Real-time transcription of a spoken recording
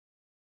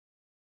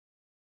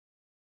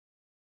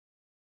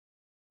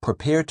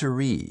Prepare to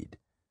read.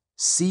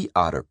 Sea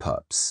Otter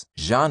Pups.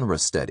 Genre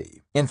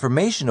study.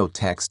 Informational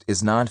text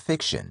is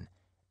nonfiction.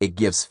 It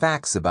gives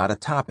facts about a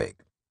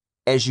topic.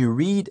 As you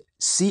read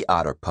Sea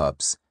Otter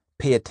Pups,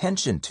 pay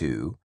attention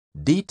to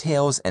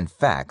details and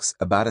facts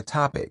about a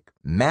topic,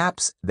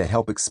 maps that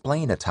help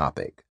explain a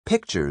topic,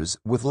 pictures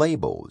with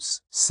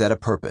labels. Set a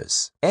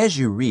purpose. As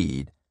you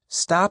read,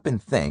 stop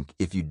and think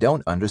if you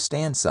don't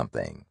understand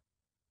something.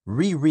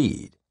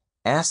 Reread.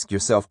 Ask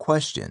yourself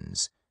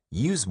questions.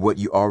 Use what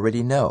you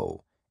already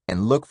know,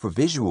 and look for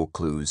visual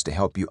clues to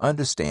help you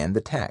understand the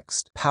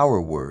text.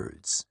 Power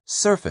words.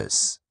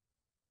 Surface.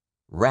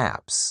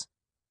 Wraps.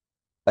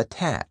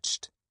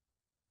 Attached.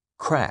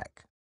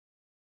 Crack.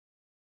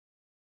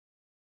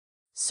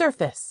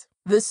 Surface.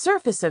 The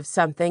surface of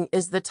something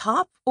is the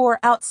top or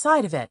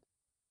outside of it.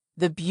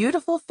 The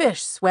beautiful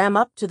fish swam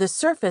up to the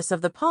surface of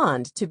the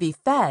pond to be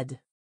fed.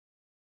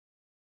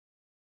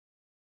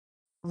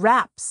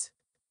 Wraps.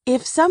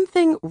 If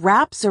something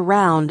wraps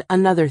around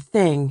another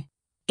thing,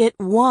 it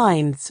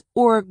winds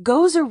or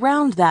goes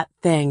around that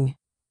thing.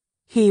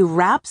 He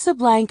wraps a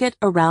blanket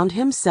around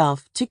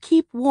himself to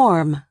keep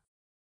warm.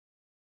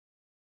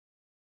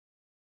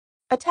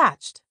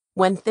 Attached.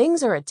 When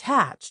things are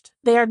attached,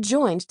 they are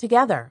joined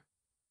together.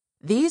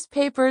 These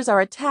papers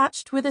are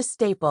attached with a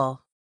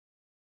staple.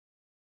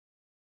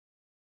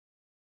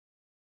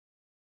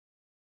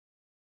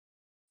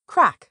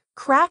 Crack.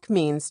 Crack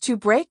means to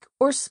break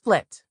or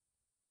split.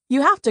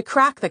 You have to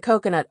crack the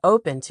coconut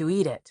open to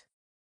eat it.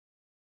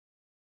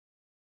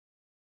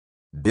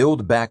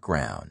 Build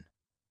background.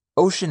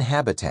 Ocean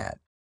habitat.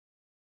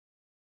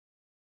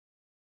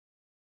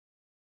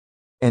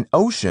 An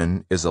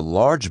ocean is a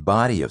large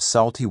body of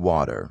salty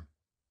water.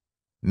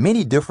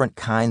 Many different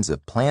kinds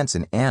of plants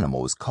and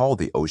animals call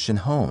the ocean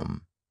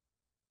home.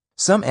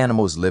 Some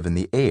animals live in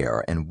the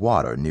air and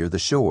water near the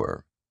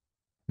shore.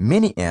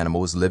 Many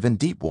animals live in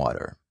deep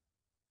water.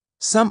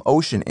 Some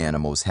ocean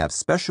animals have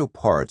special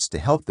parts to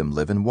help them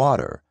live in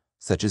water,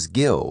 such as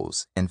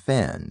gills and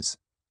fins.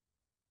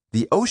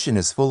 The ocean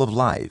is full of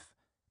life,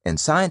 and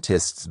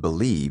scientists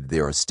believe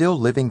there are still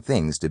living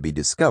things to be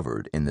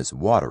discovered in this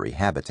watery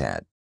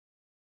habitat.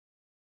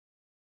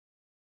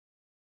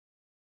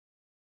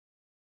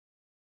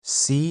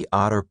 Sea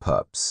Otter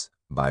Pups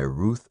by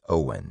Ruth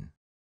Owen.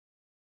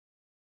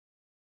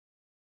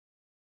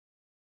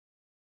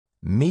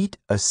 Meet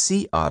a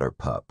sea otter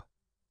pup.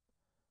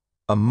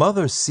 A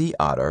mother sea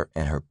otter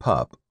and her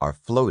pup are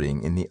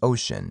floating in the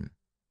ocean.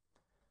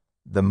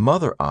 The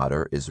mother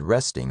otter is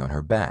resting on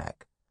her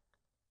back.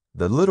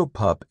 The little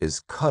pup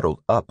is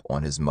cuddled up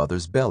on his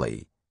mother's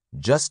belly,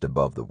 just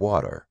above the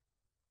water.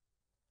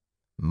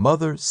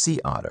 Mother sea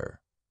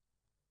otter.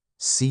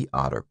 Sea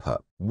otter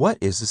pup. What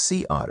is a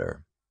sea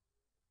otter?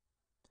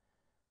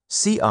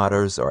 Sea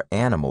otters are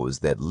animals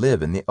that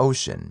live in the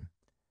ocean.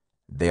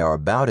 They are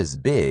about as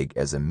big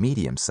as a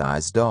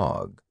medium-sized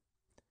dog.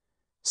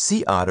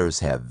 Sea otters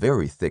have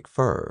very thick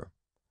fur.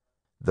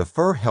 The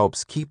fur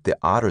helps keep the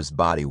otter's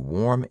body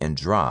warm and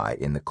dry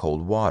in the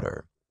cold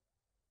water.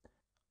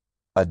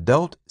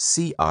 Adult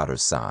sea otter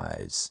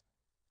size.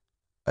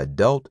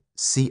 Adult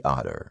sea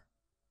otter.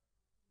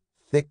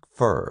 Thick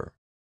fur.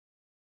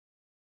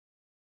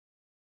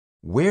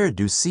 Where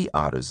do sea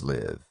otters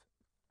live?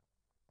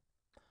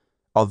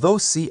 Although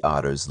sea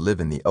otters live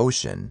in the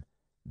ocean,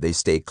 they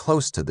stay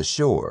close to the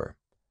shore.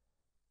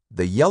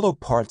 The yellow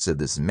parts of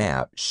this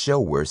map show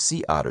where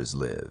sea otters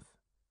live.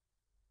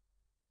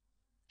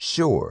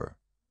 Shore.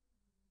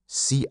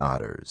 Sea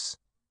otters.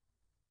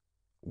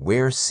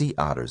 Where sea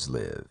otters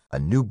live. A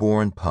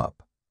newborn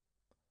pup.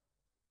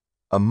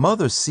 A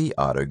mother sea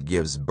otter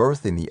gives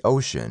birth in the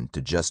ocean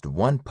to just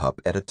one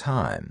pup at a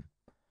time.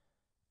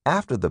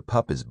 After the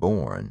pup is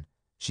born,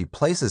 she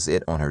places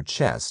it on her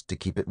chest to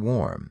keep it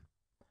warm.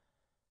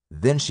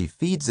 Then she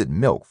feeds it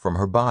milk from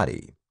her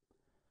body.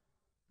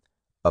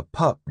 A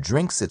pup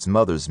drinks its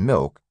mother's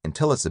milk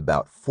until it's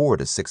about 4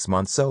 to 6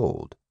 months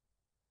old.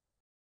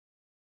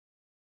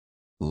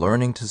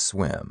 Learning to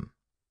swim.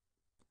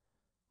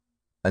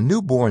 A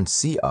newborn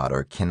sea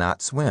otter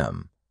cannot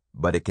swim,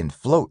 but it can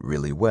float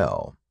really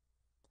well.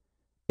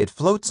 It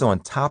floats on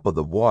top of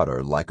the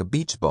water like a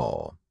beach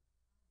ball.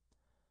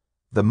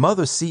 The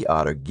mother sea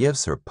otter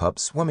gives her pup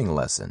swimming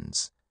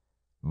lessons.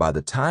 By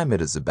the time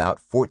it is about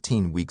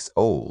 14 weeks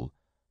old,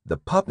 the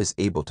pup is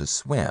able to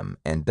swim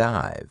and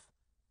dive.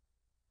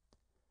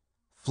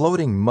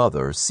 Floating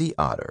mother sea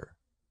otter.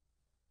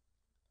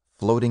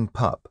 Floating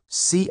pup.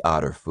 Sea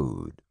otter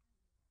food.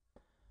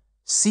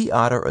 Sea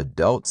otter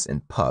adults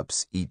and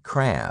pups eat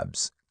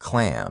crabs,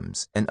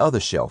 clams, and other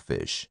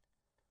shellfish.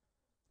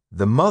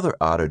 The mother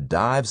otter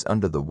dives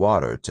under the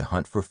water to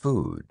hunt for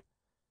food.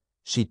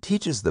 She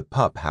teaches the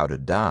pup how to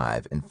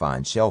dive and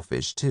find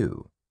shellfish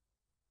too.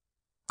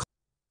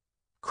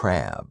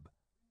 Crab.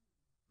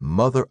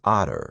 Mother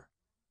otter.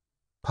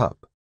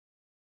 Pup.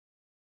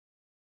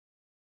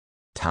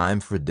 Time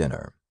for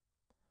dinner.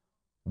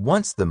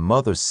 Once the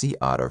mother sea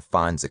otter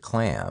finds a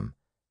clam,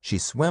 she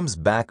swims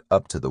back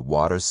up to the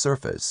water's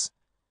surface.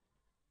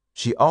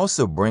 She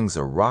also brings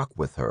a rock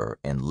with her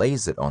and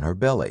lays it on her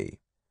belly.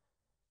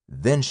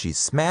 Then she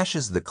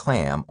smashes the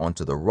clam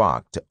onto the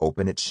rock to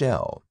open its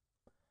shell.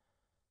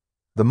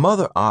 The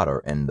mother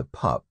otter and the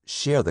pup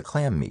share the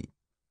clam meat.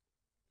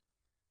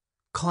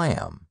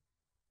 Clam.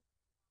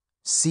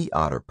 Sea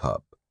otter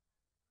pup.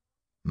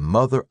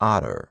 Mother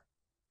otter.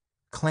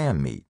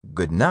 Clam meat.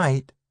 Good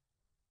night.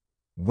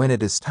 When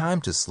it is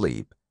time to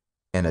sleep,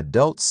 an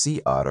adult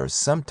sea otter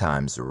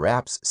sometimes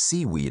wraps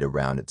seaweed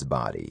around its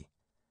body.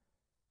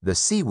 The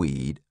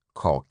seaweed,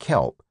 called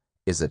kelp,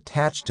 is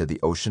attached to the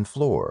ocean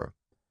floor.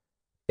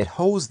 It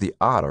holds the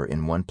otter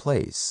in one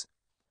place.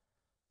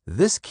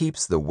 This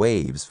keeps the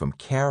waves from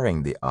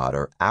carrying the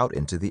otter out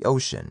into the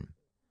ocean.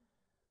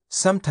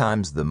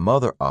 Sometimes the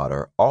mother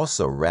otter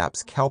also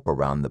wraps kelp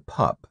around the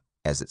pup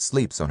as it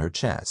sleeps on her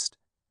chest.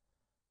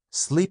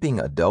 Sleeping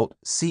adult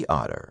sea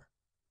otter.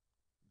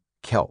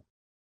 Kelp.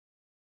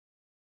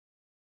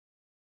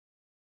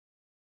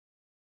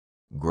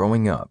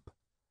 Growing up.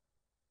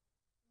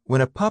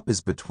 When a pup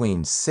is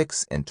between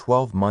 6 and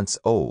 12 months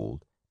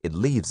old, it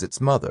leaves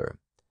its mother.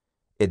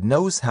 It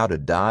knows how to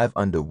dive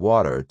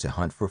underwater to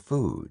hunt for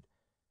food.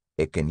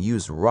 It can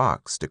use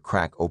rocks to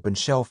crack open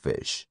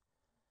shellfish.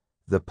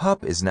 The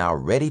pup is now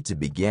ready to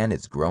begin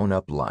its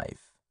grown-up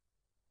life.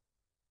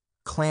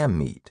 Clam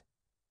meat.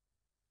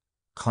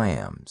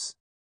 Clams.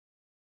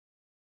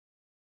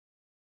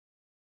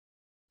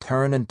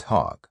 Turn and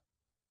talk.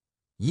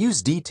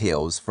 Use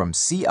details from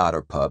Sea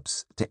Otter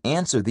Pups to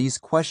answer these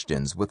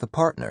questions with a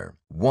partner.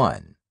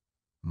 1.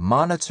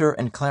 Monitor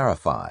and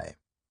clarify.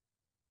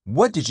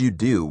 What did you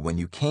do when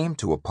you came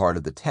to a part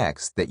of the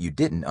text that you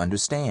didn't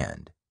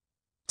understand?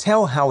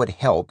 Tell how it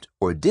helped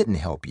or didn't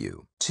help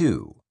you.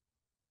 2.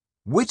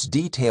 Which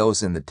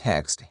details in the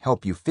text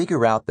help you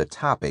figure out the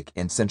topic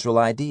and central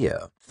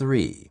idea?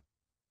 3.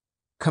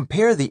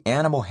 Compare the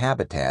animal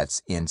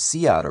habitats in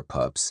Sea Otter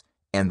Pups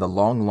and The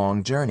Long,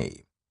 Long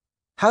Journey.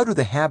 How do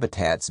the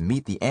habitats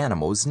meet the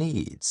animal's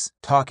needs?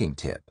 Talking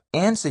tip.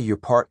 Answer your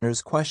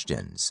partner's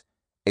questions.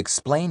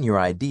 Explain your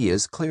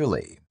ideas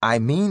clearly. I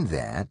mean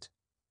that.